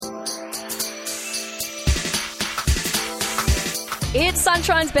It's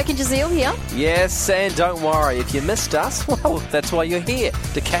Sunshine's Becky Jazeel here. Yes, and don't worry, if you missed us, well, that's why you're here,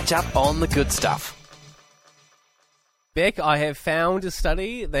 to catch up on the good stuff. Beck, I have found a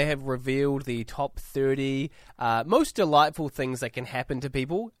study. They have revealed the top 30 most delightful things that can happen to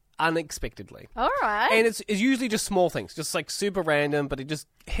people unexpectedly. All right. And it's usually just small things, just like super random, but it just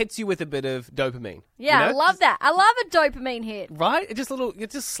hits you with a bit of dopamine. Yeah, you know? I love that. I love a dopamine hit. Right? It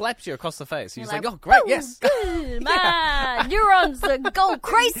just slaps you across the face. You're just like, Like, oh, great, "Boom, yes. boom, my neurons go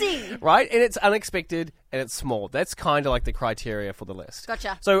crazy. Right? And it's unexpected and it's small. That's kind of like the criteria for the list.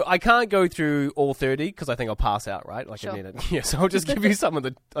 Gotcha. So I can't go through all 30 because I think I'll pass out, right? Like Sure. a minute. Yeah, so I'll just give you some of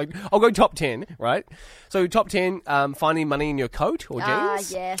the... I'll go top 10, right? So top 10, finding money in your coat or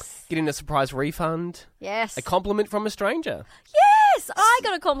jeans. Yes. Getting a surprise refund. Yes. A compliment from a stranger. Yes. I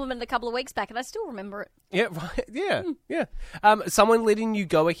got a compliment a couple of weeks back and I still remember it. Yeah, right. Yeah, yeah. Someone letting you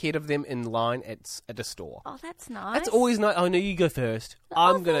go ahead of them in line at a store. Oh, that's nice. That's always nice. Oh, no, you go first.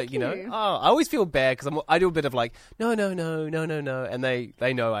 I'm going thank to, you. I always feel bad because I do a bit of like, no. And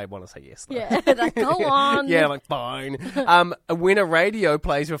they know I want to say yes. Though. Yeah. Like, go on. Yeah, I'm like, fine. When a radio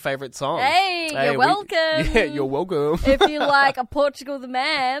plays your favourite song. Hey, you're welcome. Yeah, you're welcome. If you like a Portugal the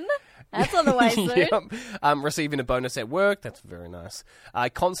Man, that's on the way soon. Yep. Receiving a bonus at work. That's very nice.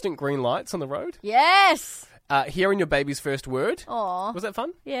 Constant green lights on the road. Yes. Hearing your baby's first word. Aw. Was that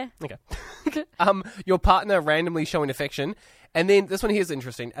fun? Yeah. Okay. Your partner randomly showing affection. And then this one here is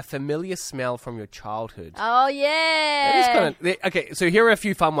interesting. A familiar smell from your childhood. Oh, yeah. That is kind of... Okay, so here are a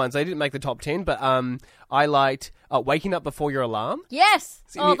few fun ones. They didn't make the top 10, but I liked waking up before your alarm. Yes.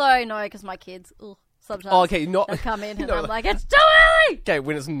 See, Although, no, because my kids, sometimes Oh, okay, not... they'll come in and No, I'm like, it's too early. Okay,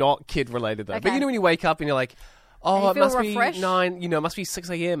 when it's not kid-related, though. But Okay. you know when you wake up and you're like... Oh, you it feel must refreshed? be 9, it must be 6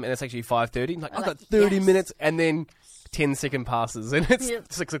 a.m. and it's actually 5:30. I'm like, I've like, got 30 yes. minutes and then 10 second passes and it's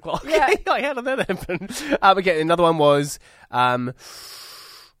Yep. 6 o'clock. Yeah. Like, how did that happen? Okay, another one was...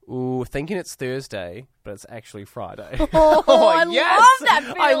 thinking it's Thursday, but it's actually Friday. Oh, I yes! love that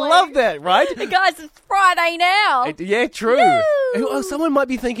feeling. I love that, right? Guys, it's Friday now. Yeah, true. Woo! Oh, someone might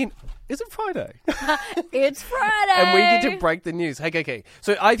be thinking, is it Friday? It's Friday. And we get to break the news. Okay.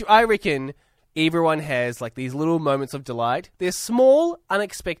 So I reckon everyone has like these little moments of delight. They're small,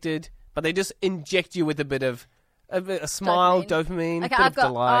 unexpected, but they just inject you with a bit of a smile, dopamine, Okay, bit of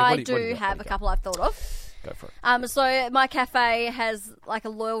delight. I What do you do got? have a couple I've thought of. Go for it. So my cafe has like a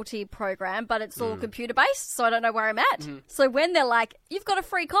loyalty program, but it's all computer based, so I don't know where I'm at. Mm-hmm. So when they're like, "You've got a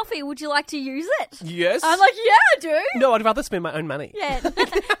free coffee, would you like to use it?" Yes. I'm like, "Yeah, I do." No, I'd rather spend my own money. Yeah, no, save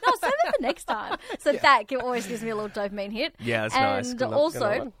it for next time. So that always gives me a little dopamine hit. Yeah, it's nice. And Good luck,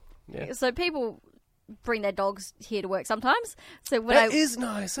 also, yeah. so people bring their dogs here to work sometimes. So when That is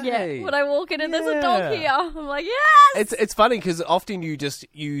nice, when I walk in and there's a dog Yeah. here, I'm like, yes. It's funny because often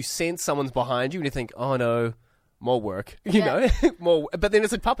you sense someone's behind you and you think, oh no, more work, you know, more. But then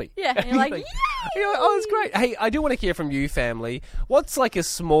it's a puppy. Yeah, and And you're like, think, yay! oh, it's great. Hey, I do want to hear from you, family. What's like a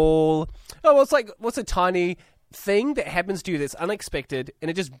what's a tiny thing that happens to you that's unexpected and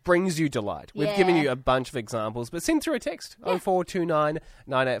it just brings you delight? We've given Yeah. you a bunch of examples, but send through a text 0429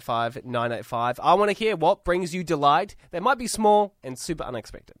 985 985. I want to hear what brings you delight that might be small and super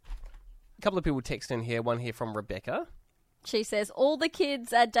unexpected. A couple of people text in here. One here from Rebecca. She says, all the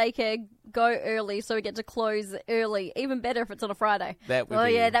kids at daycare go early, so we get to close early. Even better if it's on a Friday. That would oh,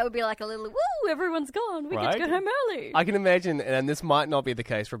 be- yeah, that would be like a little, woo, everyone's gone. We get to Right? go home early. I can imagine, and this might not be the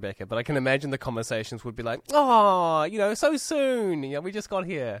case, Rebecca, but I can imagine the conversations would be like, oh, so soon. We just got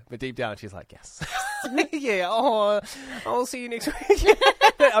here. But deep down, she's like, yes. Yeah, I'll see you next week.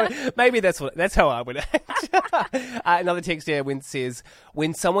 Maybe that's how I would act. Another text here says,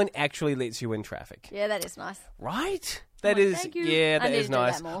 when someone actually lets you in traffic. Yeah, that is nice. Right? Like, That is, thank you. yeah, I that need is to do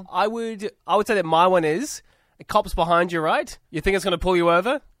that nice. more. I would say that my one is, a cop's behind you, right? You think it's going to pull you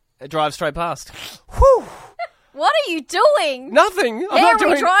over? It drives straight past. Whew! What are you doing? Nothing. I'm Hairy not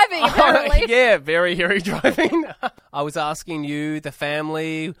doing driving, apparently. Yeah, very hairy driving. I was asking you, the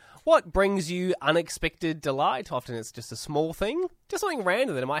family, what brings you unexpected delight? Often it's just a small thing, just something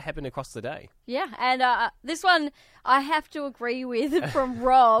random that might happen across the day. Yeah, and this one I have to agree with from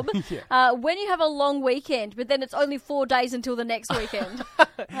Rob. When you have a long weekend, but then it's only 4 days until the next weekend.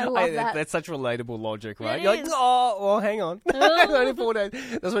 I love that. That's such relatable logic, right? It You're like, is. oh, well, hang on. It's only 4 days.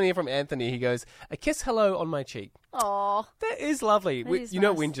 This one here from Anthony. He goes, a kiss hello on my cheek. Aw. That is lovely. is You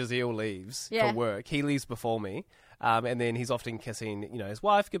know nice. when Jazeel leaves Yeah. for work, he leaves before me. And then he's often kissing, his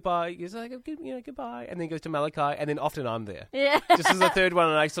wife goodbye. He's like, goodbye. And then he goes to Malachi, and then often I'm there. Yeah. Just as a third one,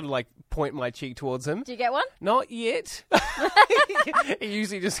 and I sort of like point my cheek towards him. Do you get one? Not yet. He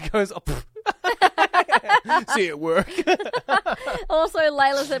usually just goes, oh, pff. See you at work. Also,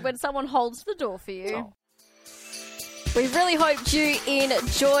 Layla said when someone holds the door for you. Oh. We really hoped you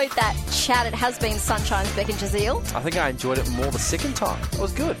enjoyed that chat. It has been Sunshine's Beck and Jazeel. I think I enjoyed it more the second time. It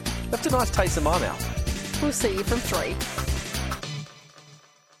was good. Left a nice taste in my mouth. We'll see you from 3.